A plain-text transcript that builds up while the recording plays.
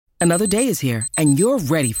Another day is here, and you're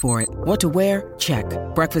ready for it. What to wear? Check.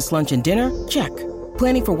 Breakfast, lunch, and dinner? Check.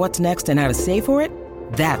 Planning for what's next and how to save for it?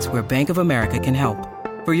 That's where Bank of America can help.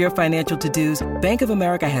 For your financial to-dos, Bank of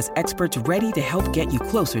America has experts ready to help get you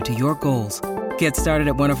closer to your goals. Get started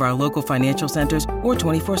at one of our local financial centers or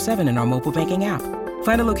 24/7 in our mobile banking app.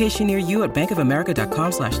 Find a location near you at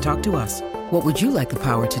bankofamerica.com/talktous. What would you like the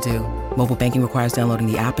power to do? Mobile banking requires downloading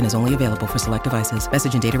the app and is only available for select devices.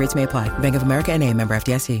 Message and data rates may apply. Bank of America N.A., member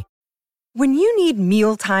FDIC. When you need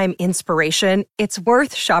mealtime inspiration, it's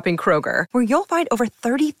worth shopping Kroger, where you'll find over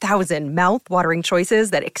 30,000 mouth-watering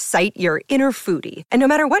choices that excite your inner foodie. And no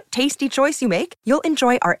matter what tasty choice you make, you'll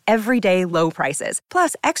enjoy our everyday low prices,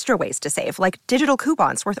 plus extra ways to save, like digital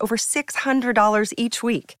coupons worth over $600 each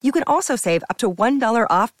week. You can also save up to $1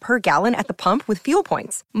 off per gallon at the pump with fuel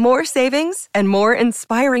points. More savings and more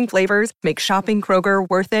inspiring flavors make shopping Kroger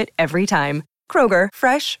worth it every time. Kroger,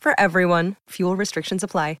 fresh for everyone. Fuel restrictions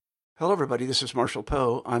apply. Hello, everybody. This is Marshall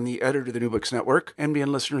Poe. I'm the editor of the New Books Network. NBN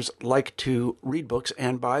listeners like to read books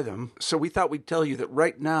and buy them. So we thought we'd tell you that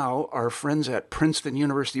right now, our friends at Princeton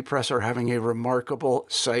University Press are having a remarkable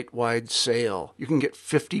site-wide sale. You can get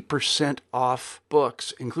 50% off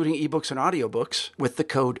books, including ebooks and audiobooks, with the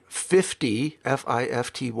code 50,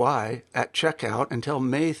 F-I-F-T-Y, at checkout until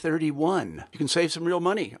May 31. You can save some real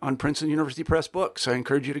money on Princeton University Press books. I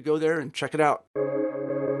encourage you to go there and check it out.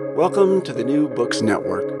 Welcome to the New Books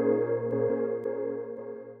Network.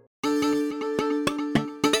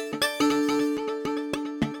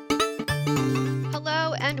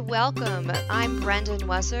 Welcome. I'm Brendan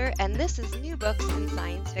Wesser, and this is New Books in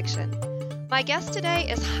Science Fiction. My guest today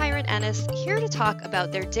is Hiren Ennis, here to talk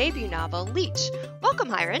about their debut novel, Leech. Welcome,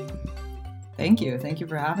 Hiren. Thank you. Thank you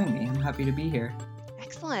for having me. I'm happy to be here.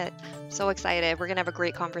 Excellent. So excited. We're going to have a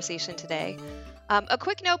great conversation today. A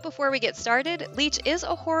quick note before we get started. Leech is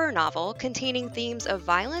a horror novel containing themes of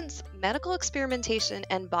violence, medical experimentation,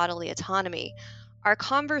 and bodily autonomy. Our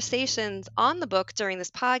conversations on the book during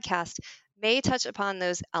this podcast may touch upon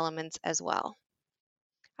those elements as well.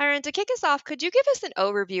 Hiren, to kick us off, could you give us an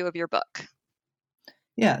overview of your book?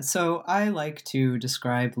 Yeah, so I like to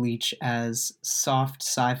describe Leech as soft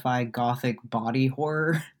sci-fi gothic body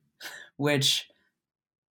horror, which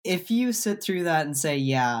if you sit through that and say,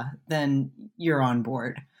 yeah, then you're on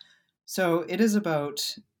board. So it is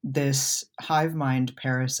about this hive mind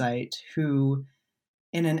parasite who,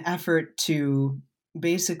 in an effort to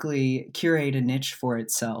basically curate a niche for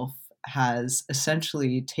itself, has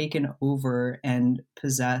essentially taken over and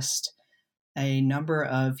possessed a number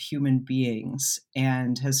of human beings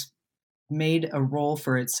and has made a role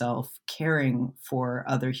for itself caring for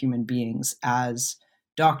other human beings as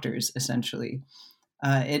doctors, essentially.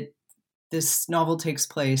 This novel takes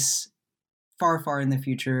place far, far in the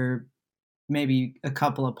future, maybe a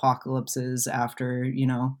couple apocalypses after,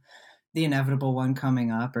 the inevitable one coming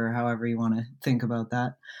up, or however you want to think about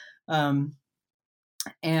that.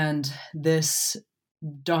 And this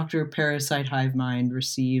Dr. Parasite Hive Mind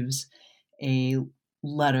receives a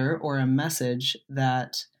letter or a message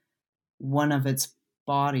that one of its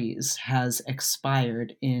bodies has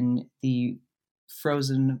expired in the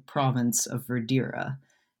frozen province of Verdira.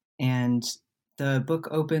 And the book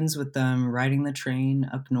opens with them riding the train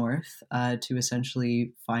up north to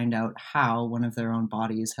essentially find out how one of their own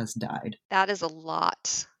bodies has died. That is a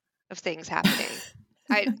lot of things happening.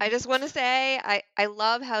 I just want to say I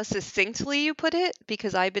love how succinctly you put it,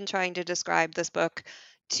 because I've been trying to describe this book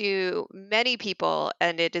to many people,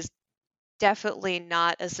 and it is definitely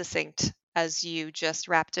not as succinct as you just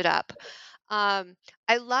wrapped it up.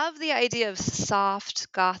 I love the idea of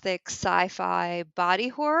soft, gothic, sci-fi body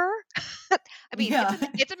horror. I mean, yeah.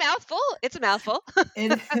 It's a mouthful. It's a mouthful.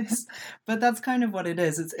 It is, but that's kind of what it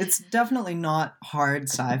is. It's definitely not hard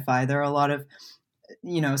sci-fi. There are a lot of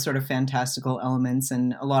sort of fantastical elements,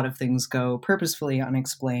 and a lot of things go purposefully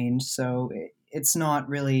unexplained. So it's not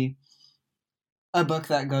really a book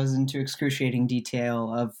that goes into excruciating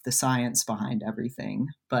detail of the science behind everything,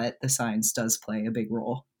 but the science does play a big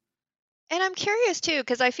role. And I'm curious too,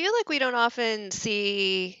 because I feel like we don't often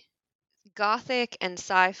see gothic and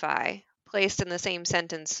sci-fi placed in the same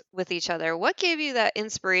sentence with each other. What gave you that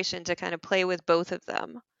inspiration to kind of play with both of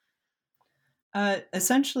them?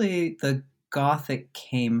 Essentially, the gothic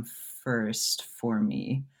came first for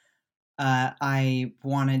me. I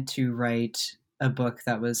wanted to write a book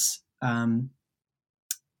that was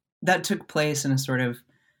that took place in a sort of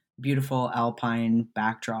beautiful alpine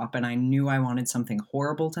backdrop, and I knew I wanted something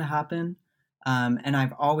horrible to happen. And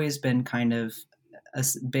I've always been kind of a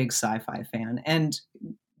big sci-fi fan, and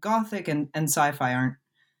gothic and sci-fi aren't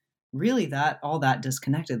really all that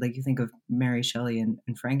disconnected. Like, you think of Mary Shelley and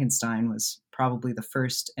Frankenstein was probably the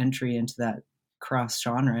first entry into that cross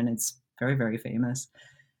genre, and it's very, very famous.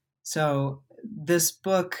 So this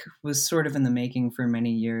book was sort of in the making for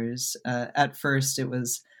many years. At first, it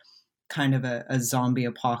was kind of a zombie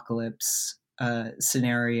apocalypse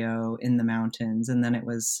scenario in the mountains, and then it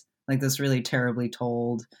was like this really terribly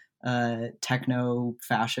told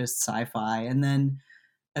techno-fascist sci-fi. And then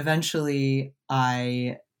eventually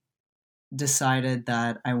I decided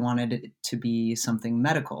that I wanted it to be something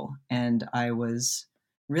medical, and I was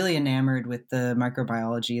really enamored with the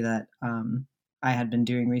microbiology that I had been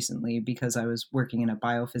doing recently, because I was working in a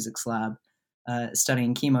biophysics lab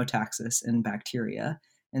studying chemotaxis in bacteria.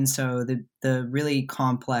 And so the really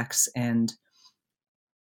complex and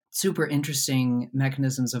super interesting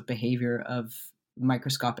mechanisms of behavior of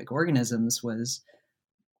microscopic organisms was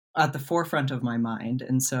at the forefront of my mind.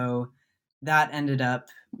 And so that ended up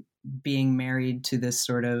being married to this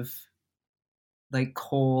sort of like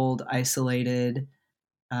cold, isolated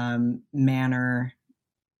manner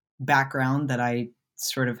background that I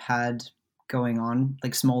sort of had going on,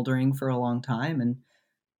 like smoldering for a long time. And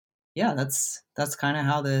yeah, that's kind of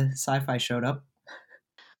how the sci-fi showed up.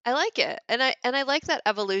 I like it. And I like that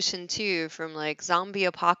evolution too, from like zombie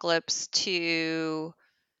apocalypse to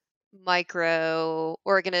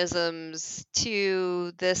microorganisms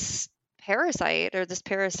to this parasite or this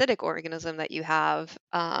parasitic organism that you have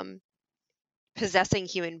possessing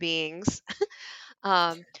human beings.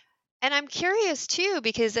 um, and I'm curious too,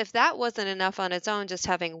 because if that wasn't enough on its own, just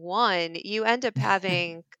having one, you end up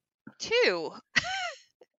having two.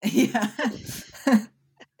 Yeah.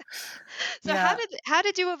 So Yeah. how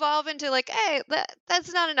did you evolve into like, hey,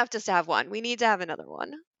 that's not enough just to have one. We need to have another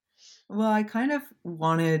one. Well, I kind of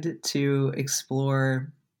wanted to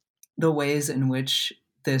explore the ways in which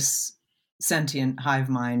this sentient hive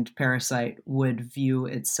mind parasite would view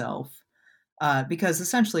itself. Because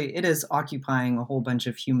essentially it is occupying a whole bunch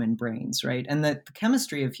of human brains, right? And that the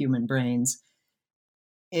chemistry of human brains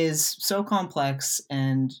is so complex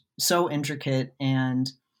and so intricate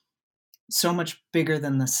and so much bigger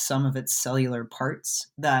than the sum of its cellular parts,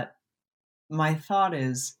 that my thought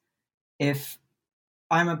is, if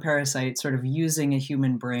I'm a parasite sort of using a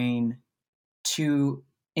human brain to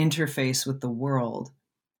interface with the world,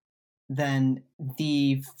 then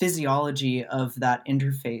the physiology of that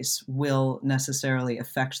interface will necessarily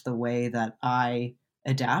affect the way that I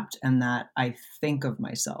adapt and that I think of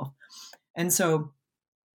myself. And so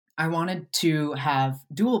I wanted to have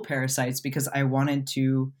dual parasites because I wanted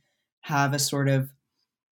to have a sort of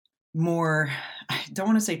more, I don't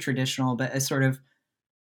want to say traditional, but a sort of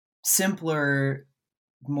simpler,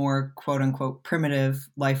 more quote unquote primitive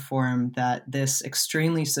life form that this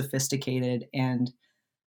extremely sophisticated and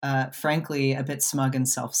frankly a bit smug and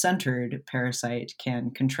self-centered parasite can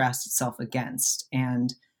contrast itself against,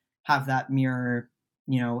 and have that mirror,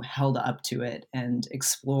 held up to it, and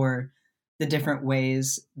explore the different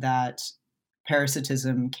ways that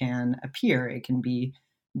parasitism can appear. It can be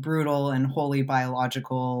brutal and wholly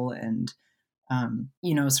biological, and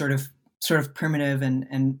sort of primitive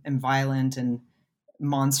and violent and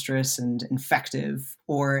monstrous and infective,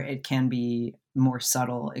 or it can be more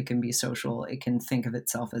subtle. It can be social. It can think of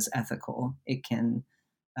itself as ethical. It can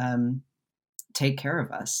take care of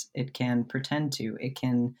us. It can pretend to. It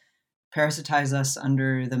can parasitize us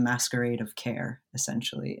under the masquerade of care,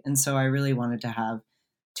 essentially. And so I really wanted to have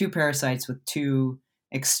two parasites with two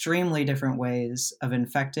extremely different ways of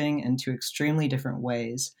infecting and two extremely different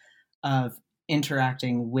ways of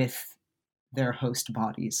interacting with their host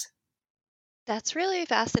bodies. That's really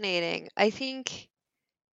fascinating. I think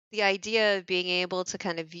the idea of being able to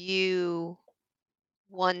kind of view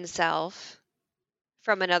oneself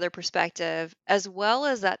from another perspective, as well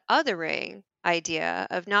as that othering idea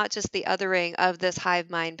of not just the othering of this hive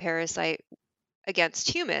mind parasite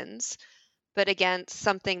against humans, but against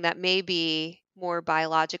something that may be more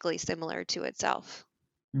biologically similar to itself.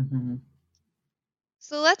 Mm-hmm.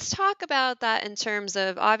 So let's talk about that in terms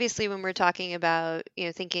of, obviously when we're talking about,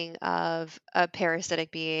 thinking of a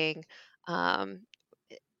parasitic being, um,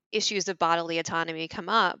 issues of bodily autonomy come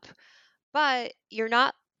up, but you're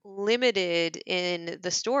not limited in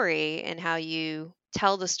the story and how you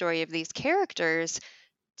tell the story of these characters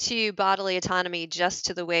to bodily autonomy just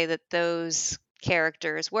to the way that those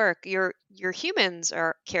characters work. Your humans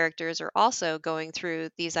or characters are also going through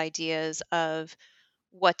these ideas of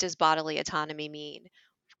what does bodily autonomy mean.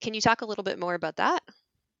 Can you talk a little bit more about that?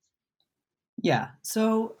 Yeah.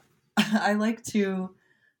 So I like to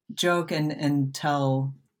joke and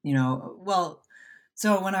tell,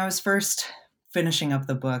 so when I was first finishing up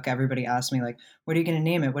the book, everybody asked me, like, what are you going to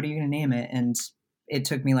name it? What are you going to name it? And it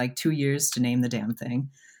took me like 2 years to name the damn thing.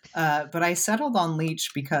 But I settled on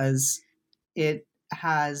leech because it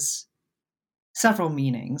has several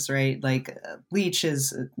meanings, right? Like leech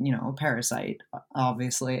is, a parasite,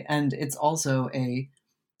 obviously, and it's also a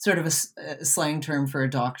sort of a slang term for a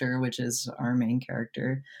doctor, which is our main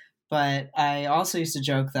character. But I also used to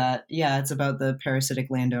joke that, yeah, it's about the parasitic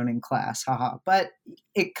landowning class, haha. But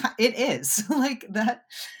it is like that.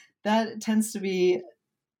 That tends to be,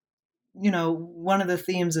 one of the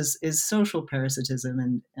themes is social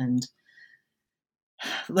parasitism, and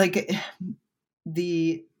like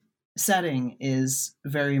the setting is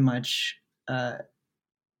very much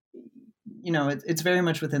it's very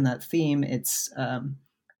much within that theme. It's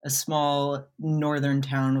a small northern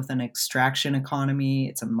town with an extraction economy.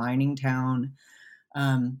 It's a mining town.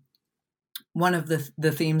 One of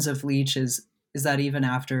the themes of Leech is that even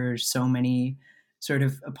after so many sort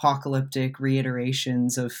of apocalyptic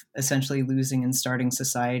reiterations of essentially losing and starting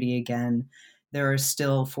society again, there are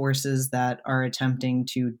still forces that are attempting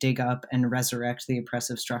to dig up and resurrect the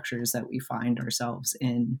oppressive structures that we find ourselves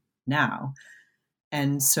in now.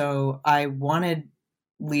 And so I wanted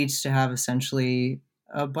Leech to have essentially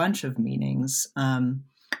a bunch of meanings.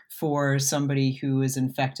 For somebody who is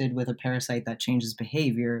infected with a parasite that changes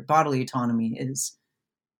behavior, bodily autonomy is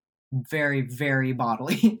very, very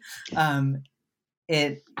bodily.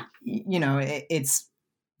 It's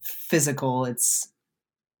physical, it's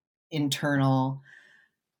internal.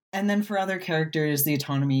 And then for other characters, the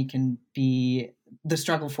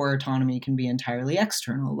struggle for autonomy can be entirely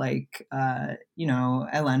external. Like,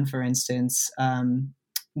 Ellen, for instance,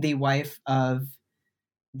 the wife of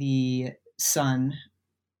the son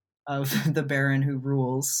of the Baron who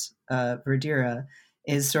rules Verdira,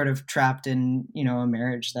 is sort of trapped in, a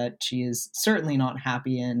marriage that she is certainly not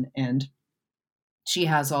happy in. And she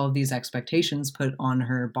has all of these expectations put on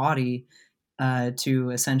her body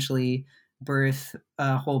to essentially birth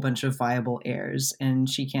a whole bunch of viable heirs, and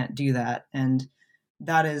she can't do that. And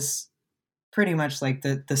that is pretty much like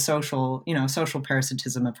the social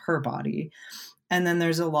parasitism of her body. And then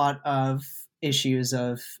there's a lot of issues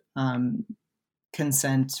of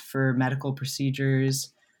consent for medical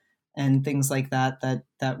procedures and things like that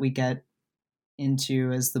we get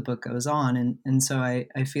into as the book goes on. And so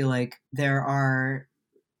I feel like there are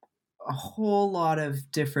a whole lot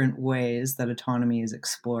of different ways that autonomy is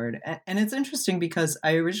explored. And it's interesting because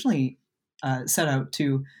I originally set out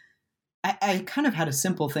to, I kind of had a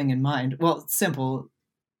simple thing in mind. Well, simple,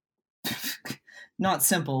 not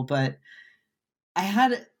simple, but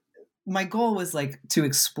my goal was like to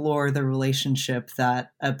explore the relationship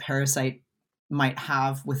that a parasite might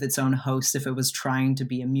have with its own host if it was trying to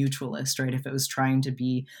be a mutualist, right? If it was trying to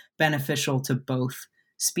be beneficial to both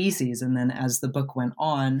species. And then as the book went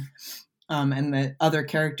on, and the other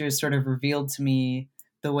characters sort of revealed to me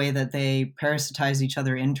the way that they parasitize each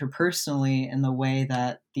other interpersonally, and the way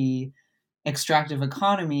that the extractive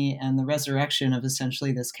economy and the resurrection of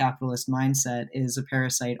essentially this capitalist mindset is a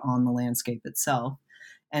parasite on the landscape itself.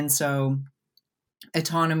 And so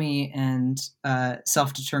autonomy and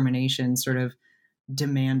self-determination sort of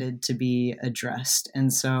demanded to be addressed.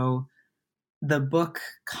 And so the book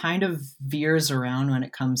kind of veers around when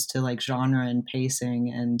it comes to like genre and pacing.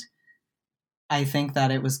 And I think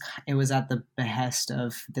that it was at the behest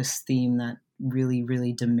of this theme that really,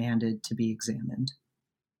 really demanded to be examined.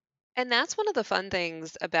 And that's one of the fun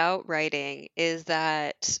things about writing, is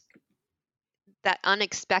that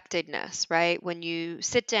unexpectedness, right? When you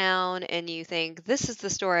sit down and you think, this is the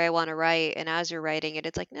story I want to write, and as you're writing it,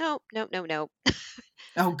 it's like, nope.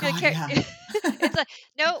 Oh God, yeah. It's like,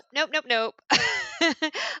 nope.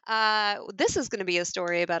 This is going to be a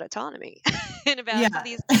story about autonomy and about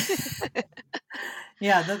these.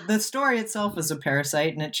 Yeah, the story itself was a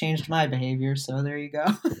parasite, and it changed my behavior. So there you go.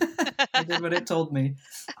 I did what it told me.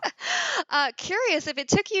 Curious, if it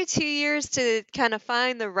took you 2 years to kind of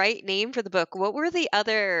find the right name for the book, what were the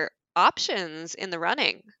other options in the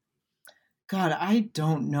running? God, I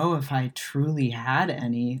don't know if I truly had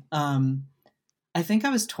any. I think I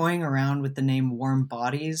was toying around with the name Warm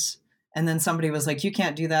Bodies, and then somebody was like, "You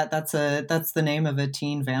can't do that. That's the name of a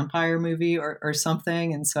teen vampire movie or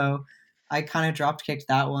something." And so I kind of drop kicked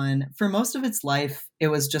that one. For most of its life, it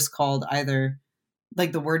was just called either,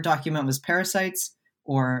 like, the Word document was Parasites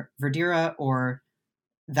or Verdira or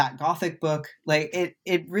That Gothic Book. Like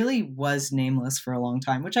it really was nameless for a long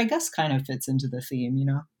time, which I guess kind of fits into the theme, you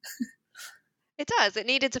know? It does. It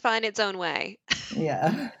needed to find its own way.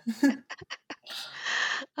 Yeah.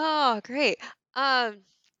 Oh, great. I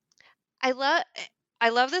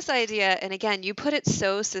love this idea, and again, you put it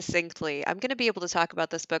so succinctly. I'm going to be able to talk about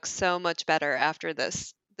this book so much better after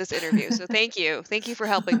this this interview. So thank you. Thank you for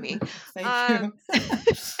helping me. Thank you.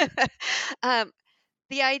 Um,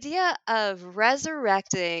 the idea of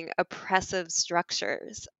resurrecting oppressive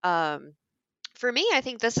structures. For me, I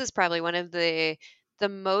think this is probably one of the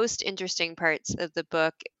most interesting parts of the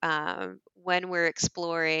book, when we're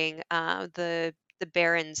exploring the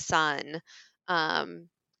Baron's son. Um,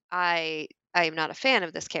 I am not a fan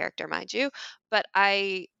of this character, mind you, but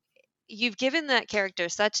I you've given that character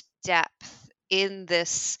such depth in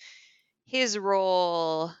this his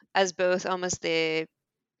role as both almost the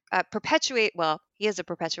perpetuate well, he is a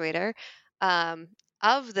perpetuator um,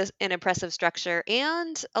 of this an oppressive structure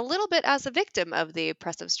and a little bit as a victim of the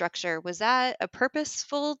oppressive structure. Was that a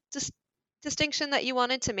purposeful distinction that you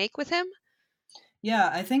wanted to make with him? Yeah,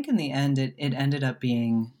 I think in the end it ended up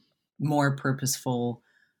being more purposeful.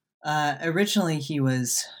 Originally, he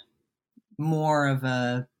was more of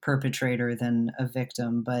a perpetrator than a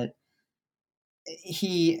victim, but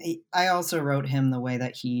I also wrote him the way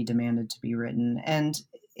that he demanded to be written, and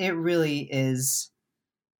it really is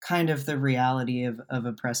kind of the reality of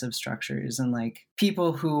oppressive structures, and like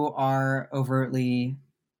people who are overtly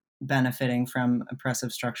benefiting from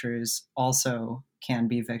oppressive structures also can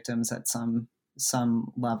be victims at some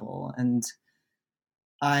level. And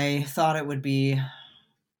I thought it would be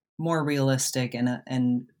more realistic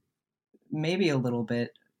and maybe a little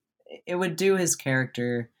bit, it would do his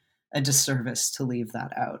character a disservice to leave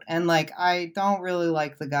that out. And like, I don't really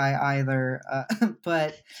like the guy either,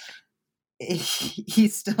 but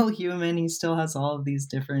he's still human. He still has all of these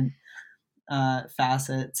different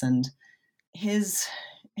facets, and his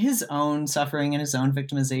own suffering and his own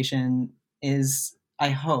victimization is,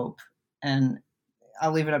 I hope, and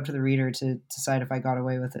I'll leave it up to the reader to decide if I got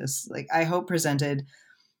away with this, like, I hope presented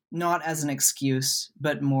not as an excuse,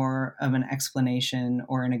 but more of an explanation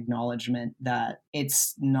or an acknowledgement that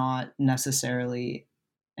it's not necessarily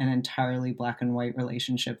an entirely black and white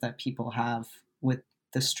relationship that people have with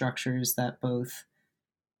the structures that both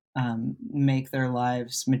make their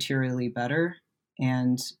lives materially better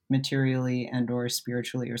and materially and or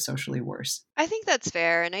spiritually or socially worse. I think that's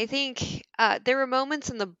fair. And I think there were moments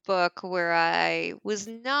in the book where I was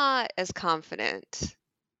not as confident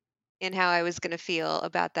in how I was going to feel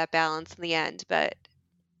about that balance in the end. But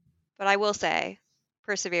I will say,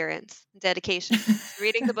 perseverance, dedication,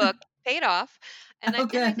 reading the book paid off, and I,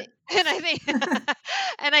 and I, Okay. thi- and I think,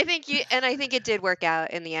 and I think it did work out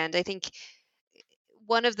in the end. I think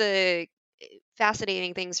one of the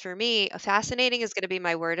fascinating things for me, fascinating is going to be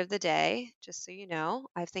my word of the day, just so you know.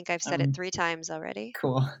 I think I've said it 3 times already.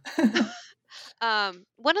 Cool.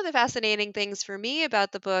 One of the fascinating things for me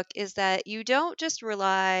about the book is that you don't just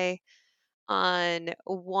rely on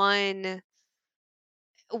one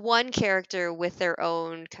character with their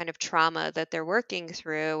own kind of trauma that they're working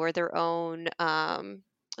through, or their own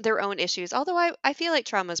issues, although I feel like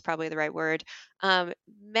trauma is probably the right word.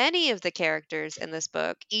 Many of the characters in this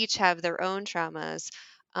book each have their own traumas,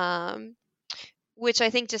 um, which I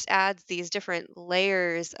think just adds these different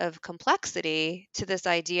layers of complexity to this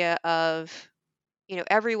idea of,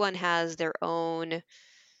 everyone has their own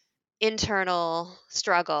internal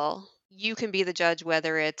struggle. You can be the judge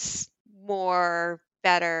whether it's more,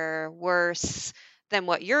 better, worse than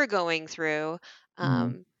what you're going through.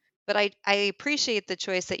 Um, but I appreciate the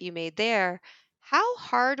choice that you made there. How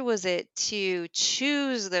hard was it to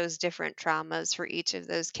choose those different traumas for each of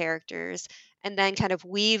those characters and then kind of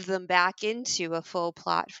weave them back into a full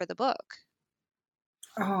plot for the book?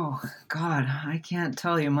 Oh, God, I can't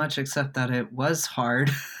tell you much except that it was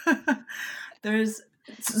hard. There's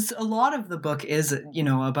a lot of the book is,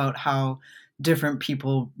 about how different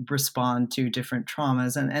people respond to different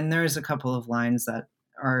traumas. And there's a couple of lines that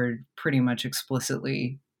are pretty much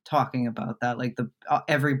explicitly talking about that. Like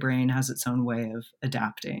every brain has its own way of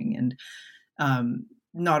adapting. And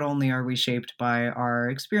not only are we shaped by our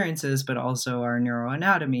experiences, but also our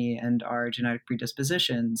neuroanatomy and our genetic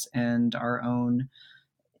predispositions and our own,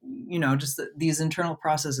 just these internal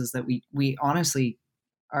processes that we honestly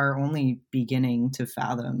are only beginning to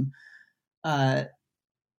fathom.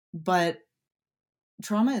 But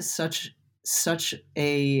trauma is such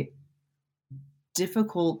a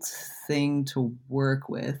difficult thing to work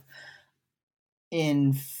with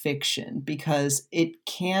in fiction because it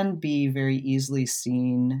can be very easily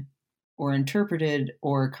seen or interpreted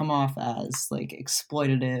or come off as like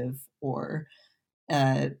exploitative or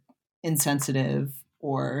insensitive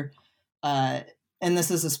or and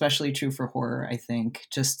this is especially true for horror, I think,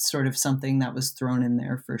 just sort of something that was thrown in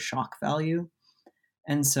there for shock value.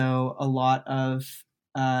 And so a lot of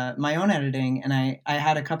my own editing, and I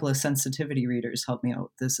had a couple of sensitivity readers help me out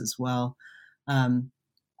with this as well.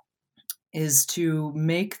 is to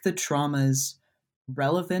make the traumas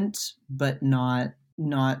relevant, but not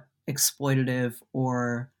exploitative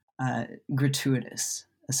or gratuitous,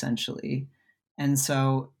 essentially. And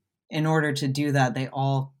so, in order to do that, they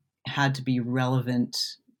all had to be relevant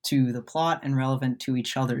to the plot and relevant to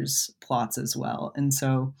each other's plots as well. And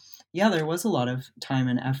so, yeah, there was a lot of time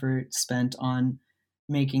and effort spent on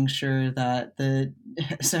making sure that the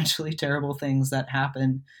essentially terrible things that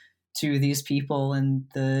happen to these people and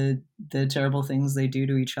the terrible things they do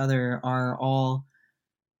to each other are all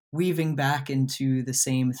weaving back into the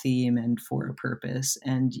same theme and for a purpose.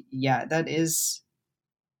 And yeah, that is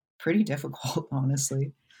pretty difficult,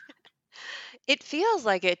 honestly. It feels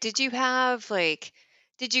like it. Did you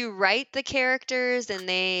write the characters and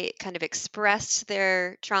they kind of expressed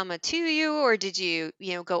their trauma to you, or did you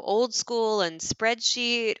go old school and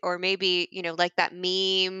spreadsheet, or maybe, like that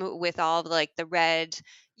meme with all like the red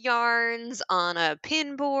yarns on a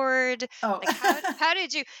pin board? Oh, Like how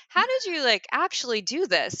did you like actually do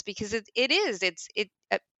this? Because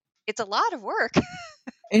it's a lot of work.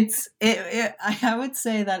 I would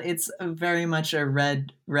say that it's very much a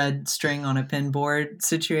red string on a pinboard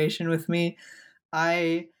situation with me.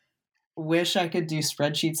 I wish I could do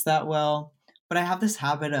spreadsheets that well, but I have this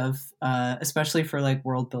habit of, especially for like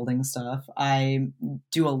world building stuff, I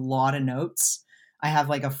do a lot of notes. I have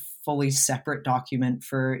like a fully separate document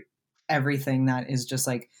for everything that is just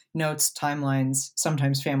like notes, timelines,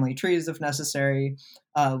 sometimes family trees if necessary,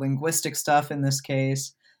 linguistic stuff in this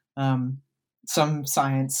case, some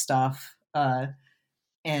science stuff,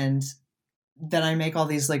 and then I make all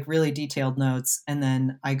these like really detailed notes, and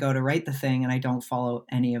then I go to write the thing and I don't follow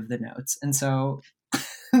any of the notes. And so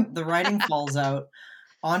the writing falls out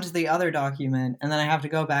onto the other document, and then I have to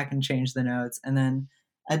go back and change the notes, and then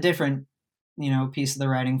a different, piece of the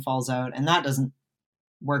writing falls out, and that doesn't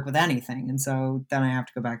work with anything. And so then I have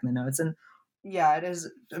to go back in the notes. And yeah, it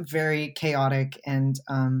is very chaotic and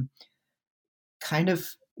kind of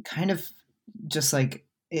just like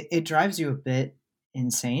it drives you a bit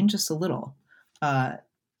insane, just a little.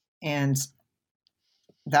 And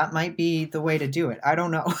that might be the way to do it. I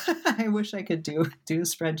don't know. I wish I could do a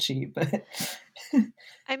spreadsheet, but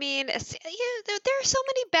I mean, there are so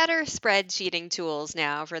many better spreadsheeting tools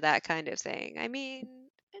now for that kind of thing. I mean,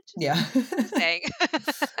 yeah. just saying.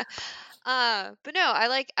 But no, I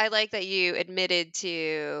like that you admitted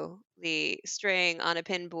to the string on a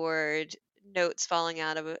pinboard, notes falling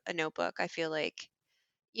out of a notebook. I feel like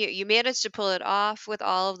you managed to pull it off with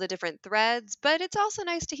all of the different threads, but it's also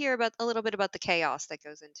nice to hear about a little bit about the chaos that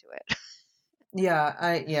goes into it.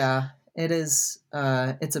 Yeah, it is.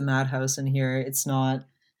 It's a madhouse in here. It's not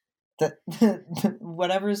that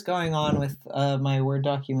whatever's going on with my Word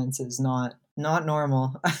documents is not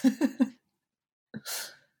normal.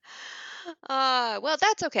 Well,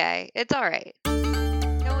 that's okay. It's all right.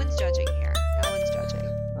 No one's judging here. No one's judging.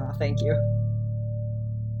 Thank you.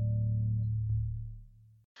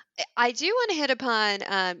 I do want to hit upon,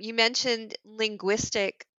 you mentioned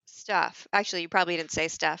linguistic stuff. Actually, you probably didn't say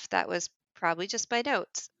stuff. That was probably just my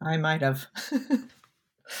notes. I might have.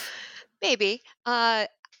 Maybe.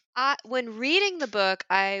 When reading the book,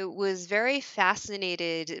 I was very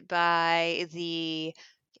fascinated by the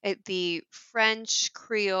French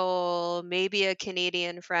Creole, maybe a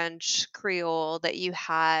Canadian French Creole that you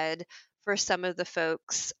had for some of the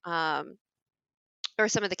folks, or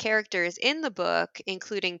some of the characters in the book,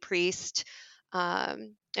 including Priest,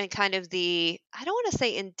 and kind of I don't want to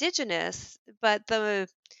say indigenous, but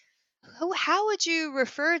how would you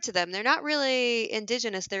refer to them? They're not really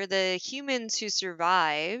indigenous. They're the humans who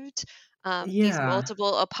survived these Yeah.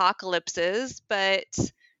 multiple apocalypses, but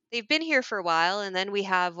they've been here for a while. And then we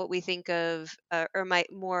have what we think of, or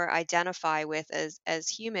might more identify with as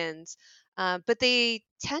humans. But they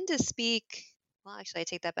tend to speak. Well, actually, I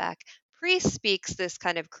take that back. Priest speaks this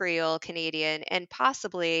kind of Creole Canadian, and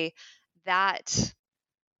possibly that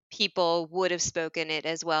people would have spoken it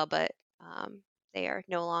as well, but they are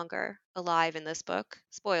no longer alive in this book.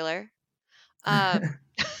 Spoiler. Um,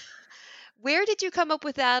 where did you come up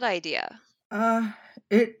with that idea?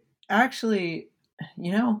 It actually,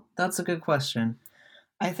 that's a good question.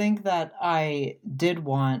 I think that I did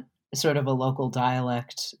want sort of a local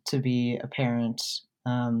dialect to be apparent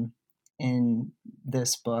in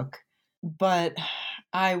this book, but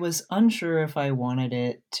I was unsure if I wanted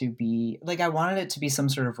it to be I wanted it to be some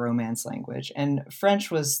sort of romance language, and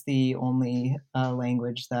French was the only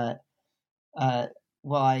language that I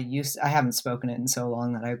haven't spoken it in so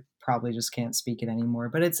long that I probably just can't speak it anymore,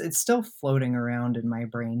 but it's still floating around in my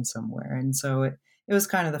brain somewhere, and so it was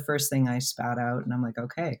kind of the first thing I spat out, and I'm like,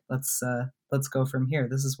 okay, let's go from here.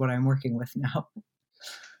 This is what I'm working with now.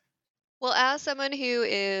 Well, as someone who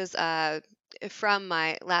is from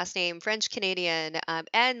my last name, French Canadian,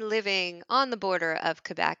 and living on the border of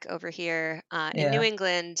Quebec over here in New Yeah.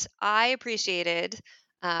 England, I appreciated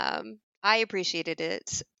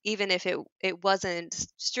it, even if it wasn't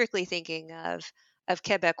strictly thinking of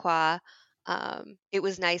Quebecois. It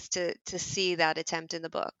was nice to see that attempt in the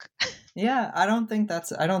book. Yeah, I don't think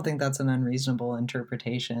that's an unreasonable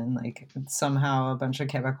interpretation. Like somehow a bunch of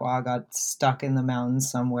Quebecois got stuck in the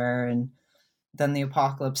mountains somewhere, and then the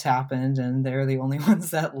apocalypse happened and they're the only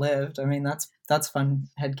ones that lived. I mean, that's fun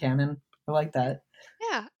headcanon. I like that.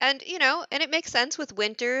 Yeah, and and it makes sense with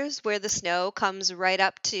winters where the snow comes right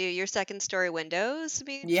up to your second story windows. I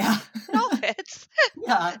mean, Yeah. it all fits.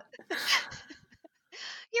 Yeah.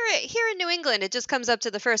 Here in New England, it just comes up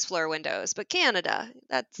to the first floor windows, but Canada,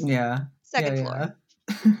 that's Yeah. second floor.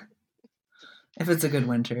 Yeah. If it's a good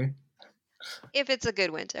winter. If it's a good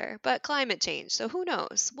winter, but climate change, so who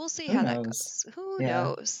knows? We'll see Who how that knows? goes. Who Yeah.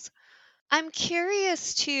 knows? I'm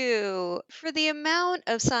curious too, for the amount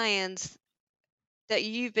of science that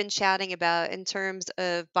you've been chatting about in terms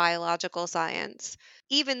of biological science,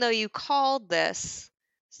 even though you called this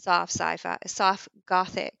soft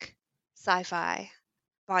gothic sci-fi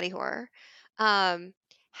body horror, um,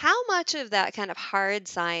 how much of that kind of hard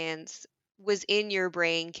science was in your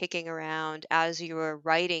brain kicking around as you were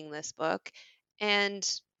writing this book? And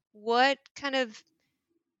what kind of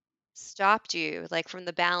stopped you, like from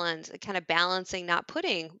the balance, kind of balancing not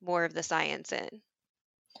putting more of the science in?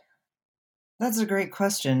 That's a great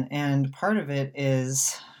question, and part of it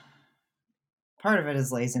is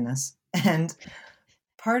laziness. And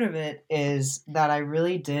part of it is that I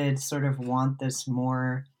really did sort of want this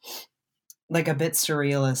more like a bit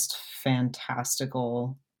surrealist,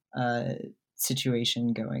 fantastical uh,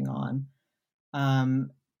 situation going on.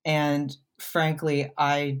 Um, and frankly,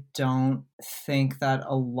 I don't think that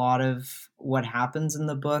a lot of what happens in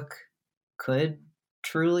the book could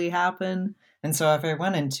truly happen. And so if I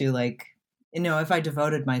went into like, if I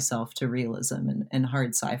devoted myself to realism and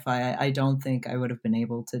hard sci-fi, I don't think I would have been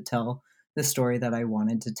able to tell the story that I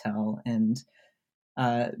wanted to tell and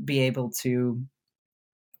be able to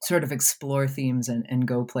sort of explore themes and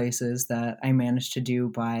go places that I managed to do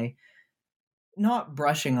by not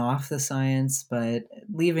brushing off the science, but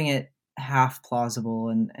leaving it half plausible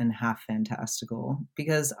and half fantastical.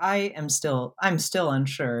 Because I'm still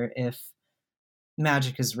unsure if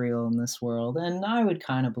magic is real in this world, and I would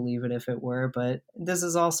kind of believe it if it were, but this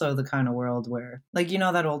is also the kind of world where, like,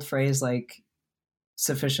 that old phrase, like,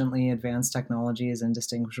 sufficiently advanced technology is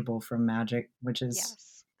indistinguishable from magic, which is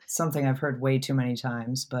Yes. something I've heard way too many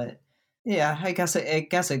times, but yeah, I guess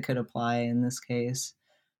it could apply in this case.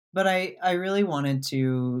 But I really wanted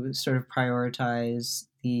to sort of prioritize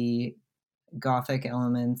the gothic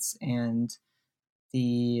elements and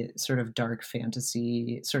the sort of dark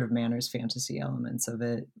fantasy, sort of manners fantasy elements of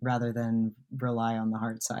it rather than rely on the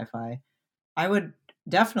hard sci-fi. I would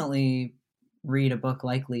definitely read a book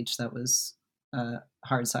like Leech that was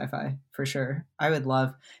hard sci-fi for sure. I would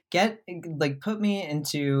love put me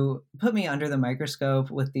under the microscope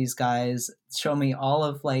with these guys, show me all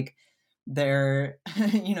of like their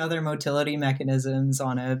their motility mechanisms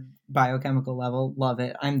on a biochemical level. Love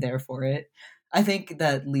it. I'm there for it. I think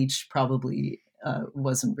that Leech probably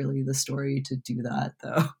wasn't really the story to do that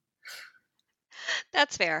though.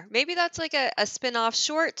 That's fair. Maybe that's like a spin-off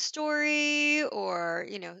short story or,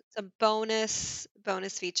 some bonus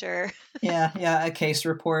feature. Yeah, a case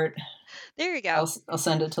report. There you go. I'll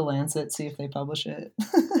send it to Lancet, see if they publish it.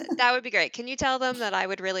 That would be great. Can you tell them that I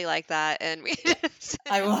would really like that? And we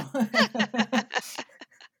I will.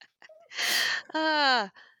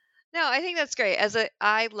 No, I think that's great.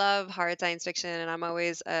 I love hard science fiction, and I'm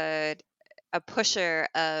always a pusher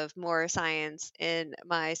of more science in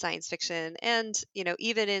my science fiction, and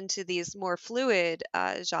even into these more fluid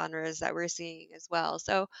genres that we're seeing as well.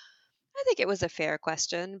 So I think it was a fair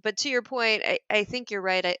question. But to your point, I think you're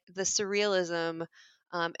right. The surrealism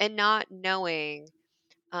and not knowing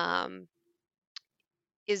um,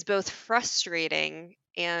 is both frustrating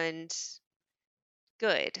and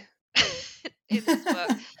good in this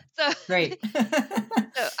book. So, Great.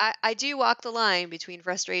 so I do walk the line between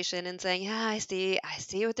frustration and saying, yeah, I see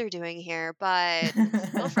what they're doing here, but it's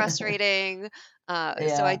still frustrating. So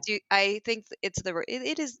Yeah. I think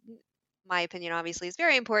it is, my opinion, obviously, is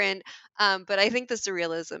very important. But I think the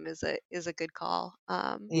surrealism is a good call.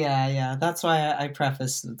 Yeah. That's why I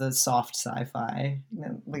preface the soft sci-fi.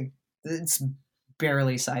 Like, it's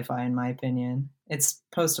barely sci-fi in my opinion. It's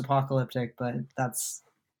post-apocalyptic, but that's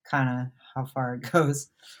kind of how far it goes.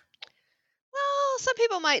 Well, some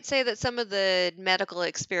people might say that some of the medical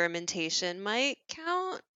experimentation might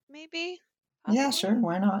count maybe? Yeah, Possibly? sure,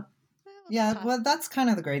 why not? We'll just Yeah, toss. well, that's kind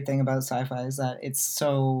of the great thing about sci-fi is that it's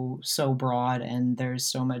so broad and there's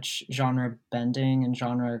so much genre bending and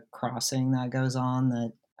genre crossing that goes on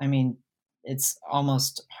that I mean, it's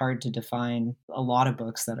almost hard to define a lot of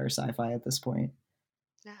books that are sci-fi at this point.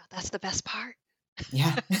 No, that's the best part.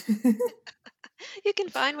 Yeah. You can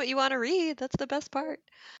find what you want to read. That's the best part.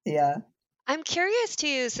 Yeah. I'm curious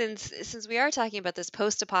too, since we are talking about this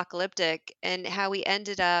post-apocalyptic and how we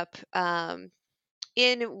ended up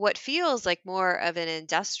in what feels like more of an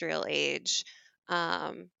industrial age,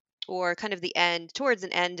 um, or kind of the end towards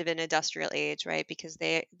an end of an industrial age, right? Because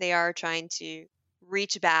they are trying to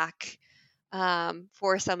reach back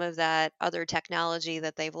for some of that other technology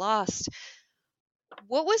that they've lost.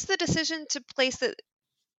 What was the decision to place it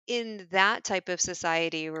in that type of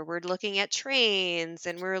society where we're looking at trains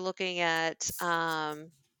and we're looking at I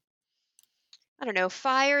don't know,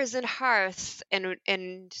 fires and hearths and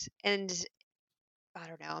I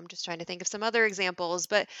don't know, I'm just trying to think of some other examples,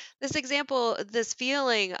 but this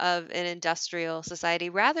feeling of an industrial society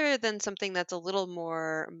rather than something that's a little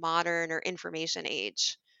more modern or information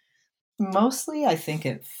age. Mostly I think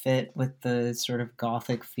it fit with the sort of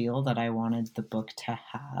gothic feel that I wanted the book to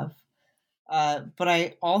have. But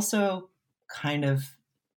I also kind of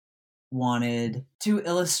wanted to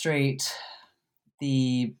illustrate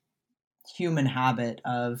the human habit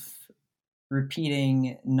of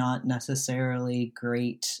repeating not necessarily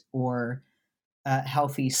great or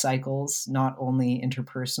healthy cycles, not only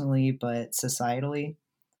interpersonally but societally.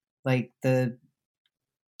 Like the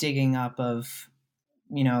digging up of,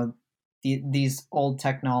 you know, these old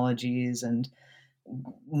technologies and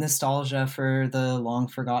nostalgia for the long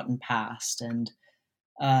forgotten past and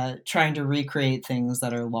trying to recreate things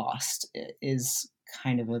that are lost is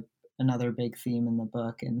kind of another big theme in the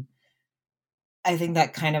book. And I think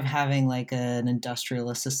that kind of having like an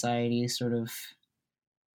industrialist society sort of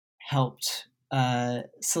helped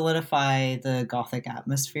solidify the gothic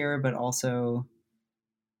atmosphere, but also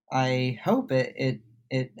I hope it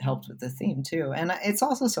helped with the theme too. And it's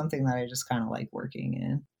also something that I just kind of like working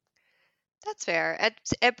in. That's fair.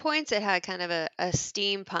 At points it had kind of a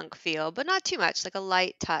steampunk feel, but not too much, like a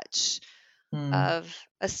light touch Hmm. of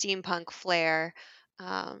a steampunk flair.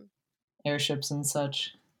 Um, Airships and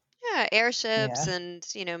such. yeah, airships Yeah.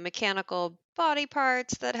 and, mechanical body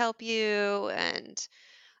parts that help you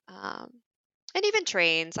um, and even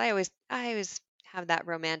trains. I always have that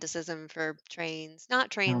romanticism for trains.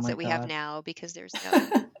 Not Oh trains my that we have god. now because there's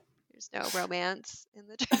no romance in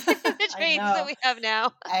the I trains that know. we have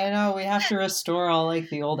now. I know we have to restore all like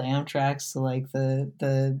the old Amtraks to like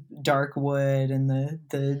the dark wood and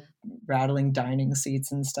the rattling dining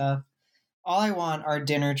seats and stuff. All I want are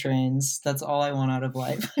dinner trains. That's all I want out of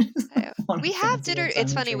life. I just want a We have fancy dinner. old It's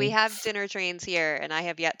timey funny. We train. have dinner trains here, and I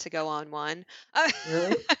have yet to go on one. Uh,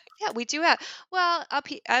 Really? yeah, we do have. Well, up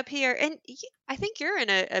here, and I think you're in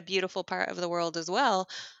a beautiful part of the world as well.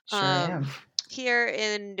 Sure Um, am. here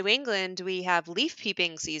in New England, we have leaf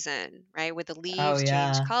peeping season, right? With the Oh leaves change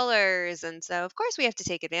yeah. colors, and so of course we have to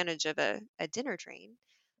take advantage of a dinner train.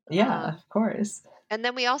 Yeah, Um, of course. and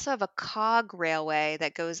then we also have a cog railway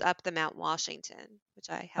that goes up the Mount Washington, which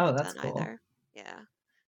I Oh, haven't that's done cool. either. Yeah.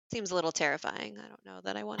 Seems a little terrifying. I don't know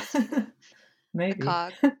that I want to take a Maybe.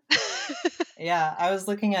 cog. Yeah, I was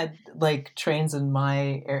looking at like trains in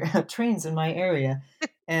my area,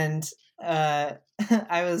 and uh,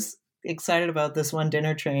 I was excited about this one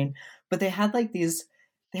dinner train, but they have like these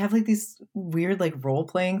weird like role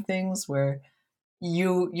playing things where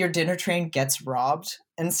your dinner train gets robbed,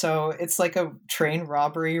 and so it's like a train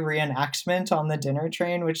robbery reenactment on the dinner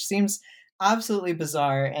train, which seems absolutely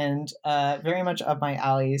bizarre and very much up my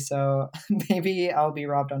alley. So maybe I'll be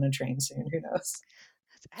robbed on a train soon. Who knows?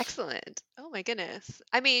 That's excellent. Oh my goodness.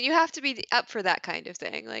 I mean, you have to be up for that kind of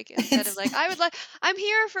thing. Like instead of It's like, I'm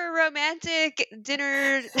here for a romantic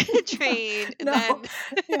dinner train, and no, then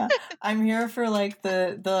yeah, I'm here for like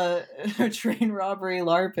the train robbery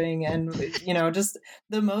LARPing and just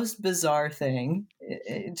the most bizarre thing.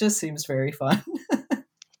 It just seems very fun.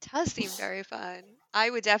 it does seem very fun. I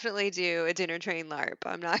would definitely do a dinner train LARP.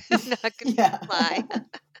 I'm not gonna Yeah, lie.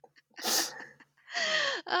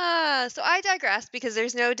 So I digress because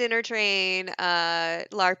there's no dinner train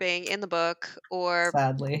LARPing in the book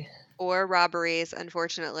sadly. or robberies,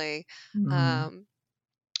 unfortunately. Mm. Um,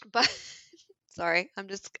 but sorry, I'm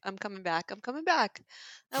coming back. I'm coming back.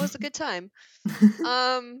 That was a good time.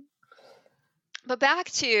 Um, but back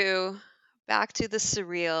to the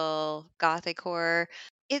surreal gothic horror.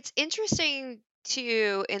 It's interesting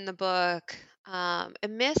too in the book,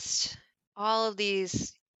 amidst all of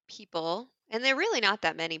these people And there are really not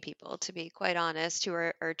that many people, to be quite honest, who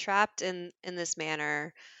are trapped in this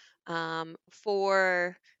manner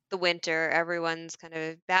for the winter. Everyone's kind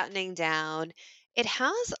of battening down. It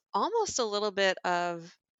has almost a little bit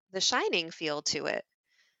of the Shining feel to it.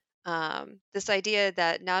 This idea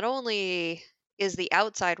that not only is the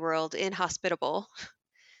outside world inhospitable,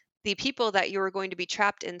 the people that you are going to be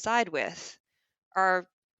trapped inside with are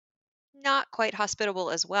not quite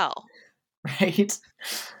hospitable as well. Right?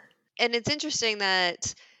 And it's interesting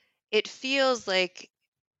that it feels like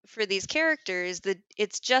for these characters that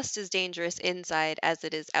it's just as dangerous inside as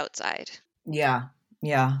it is outside. Yeah,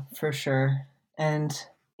 yeah, for sure. And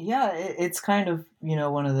yeah, it's kind of,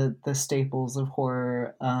 one of the staples of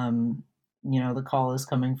horror. The call is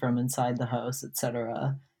coming from inside the house,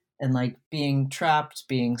 etc. And like being trapped,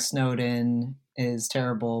 being snowed in is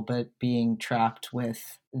terrible, but being trapped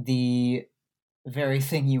with the very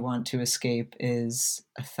thing you want to escape is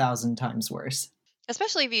 1,000 times worse.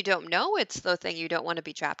 Especially if you don't know it's the thing you don't want to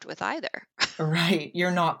be trapped with either. Right. You're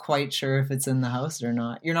not quite sure if it's in the house or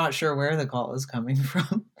not. You're not sure where the call is coming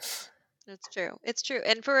from. It's true. It's true.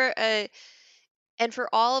 And for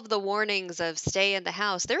all of the warnings of stay in the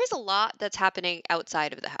house, there is a lot that's happening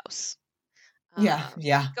outside of the house. Yeah,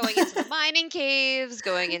 yeah. Going into the mining caves,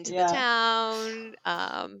 going into the town,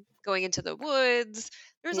 going into the woods.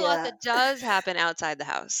 There's a lot that does happen outside the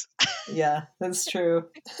house. Yeah, that's true.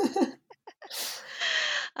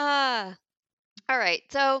 All right.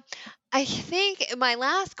 So I think my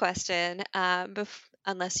last question,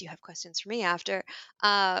 unless you have questions for me after,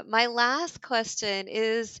 my last question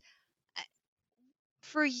is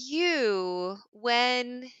for you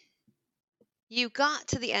when you got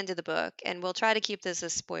to the end of the book, and we'll try to keep this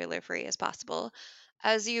as spoiler free as possible,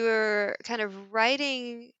 as you were kind of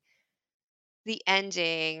writing the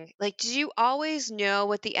ending, like, did you always know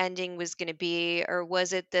what the ending was going to be, or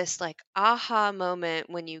was it this like aha moment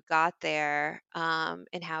when you got there,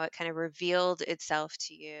 and how it kind of revealed itself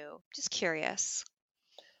to you? Just curious.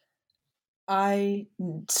 I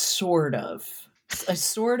sort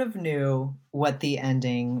of knew what the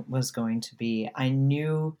ending was going to be. I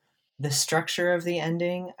knew the structure of the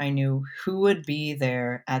ending. I knew who would be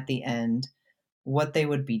there at the end, what they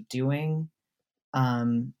would be doing,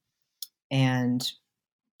 and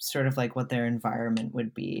sort of like what their environment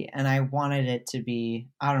would be. And I wanted it to be,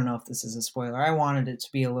 I don't know if this is a spoiler, I wanted it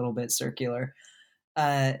to be a little bit circular.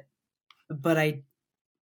 But I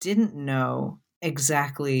didn't know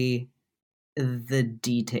exactly the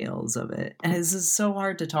details of it. And this is so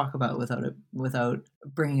hard to talk about without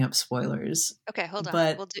bringing up spoilers. Okay, hold on.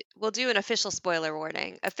 But We'll do an official spoiler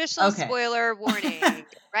warning. Official spoiler warning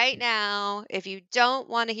right now. If you don't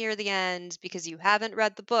want to hear the end because you haven't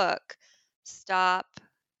read the book, stop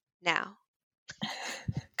now.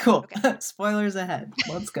 Cool. Okay. Spoilers ahead.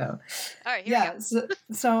 Let's go. All right, here we go.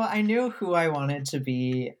 So I knew who I wanted to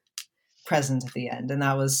be present at the end, and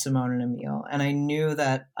that was Simone and Emil. And I knew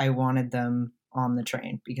that I wanted them on the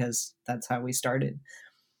train because that's how we started.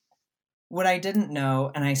 What I didn't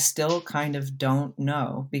know, and I still kind of don't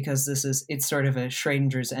know, because it's sort of a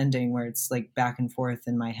Schrodinger's ending where it's like back and forth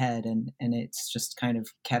in my head, and it's just kind of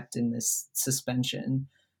kept in this suspension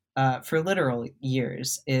for literal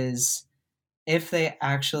years, is if they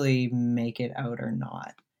actually make it out or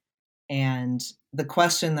not. And the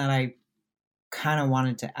question that I kind of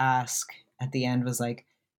wanted to ask at the end was like,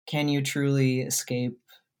 can you truly escape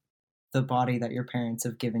the body that your parents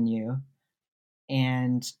have given you?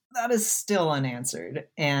 And that is still unanswered.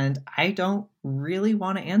 And I don't really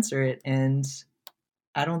want to answer it. And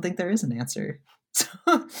I don't think there is an answer.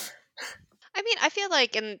 I mean, I feel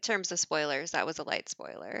like in terms of spoilers, that was a light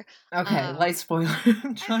spoiler. Okay, light spoiler.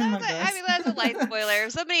 I'm trying my best. I mean, that's a light spoiler.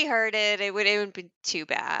 If somebody heard it, it wouldn't be too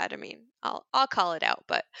bad. I mean, I'll call it out,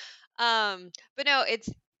 but no, it's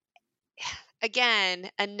again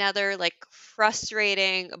another like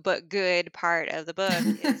frustrating but good part of the book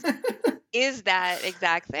is that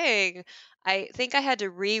exact thing. I think I had to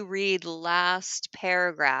reread last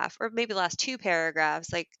paragraph, or maybe the last two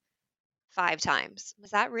paragraphs, like 5 times.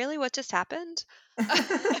 Was that really what just happened?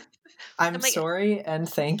 I'm like, sorry and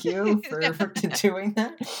thank you for doing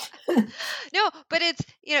that. No, but it's,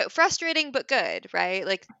 frustrating but good, right?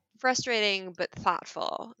 Like frustrating but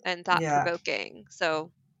thoughtful and thought-provoking. Yeah.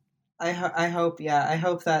 So I hope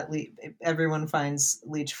that everyone finds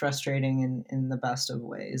Leech frustrating in the best of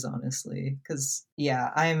ways, honestly, because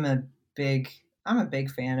I'm a big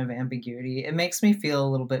fan of ambiguity. It makes me feel a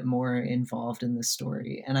little bit more involved in the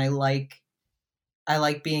story, and I like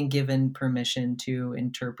being given permission to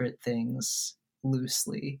interpret things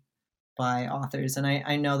loosely by authors, and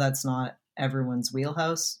I know that's not everyone's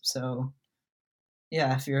wheelhouse. So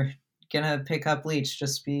yeah, if you're gonna pick up Leech,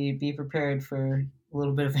 just be prepared for a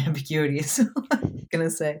little bit of ambiguity, is all I'm gonna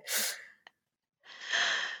say.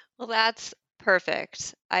 Well, that's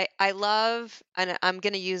perfect. I love, and I'm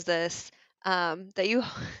going to use this, that you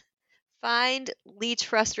find Leech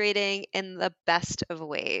frustrating in the best of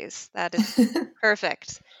ways. That is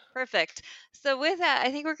perfect. Perfect. So with that,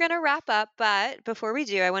 I think we're going to wrap up. But before we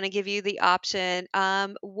do, I want to give you the option.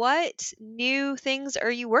 What new things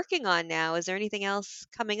are you working on now? Is there anything else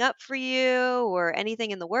coming up for you or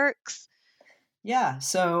anything in the works? Yeah,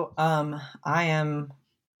 so I am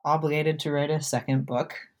obligated to write a second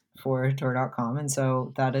book for Tor.com, and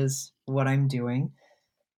so that is what I'm doing.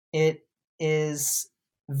 It is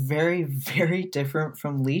very, very different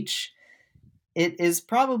from Leech. It is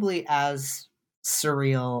probably as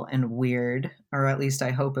surreal and weird, or at least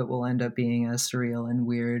I hope it will end up being as surreal and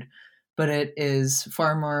weird, but it is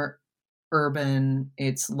far more urban,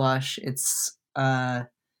 it's lush, it's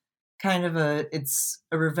it's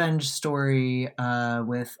a revenge story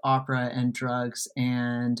with opera and drugs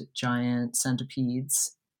and giant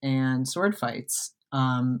centipedes and sword fights.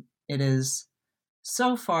 It is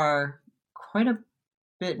so far quite a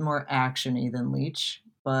bit more action-y than Leech,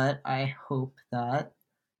 but I hope that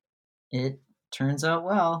it turns out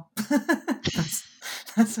well.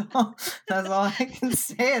 That's all I can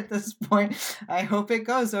say at this point. I hope it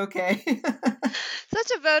goes okay.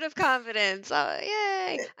 Such a vote of confidence. Oh,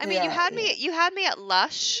 yay. I mean, you had me at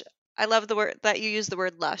lush. I love the word that you used, the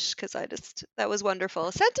word lush, because that was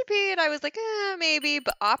wonderful. Centipede, I was like, maybe,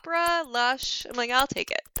 but opera, lush, I'm like, I'll take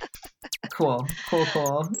it. Cool.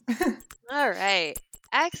 All right.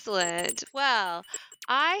 Excellent. Well,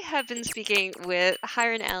 I have been speaking with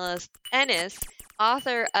Hiron Ennis,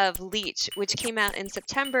 author of Leech, which came out in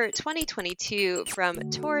September 2022 from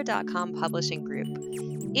Tor.com Publishing Group.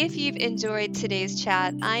 If you've enjoyed today's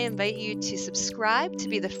chat, I invite you to subscribe to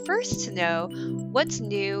be the first to know what's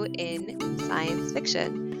new in science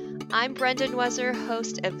fiction. I'm Brenda Nwuezer,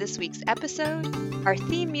 host of this week's episode. Our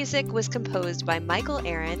theme music was composed by Michael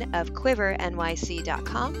Aaron of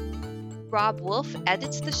QuiverNYC.com. Rob Wolf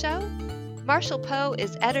edits the show. Marshall Poe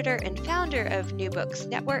is editor and founder of New Books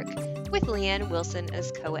Network, with Leanne Wilson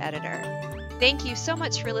as co-editor. Thank you so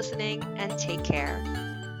much for listening, and take care.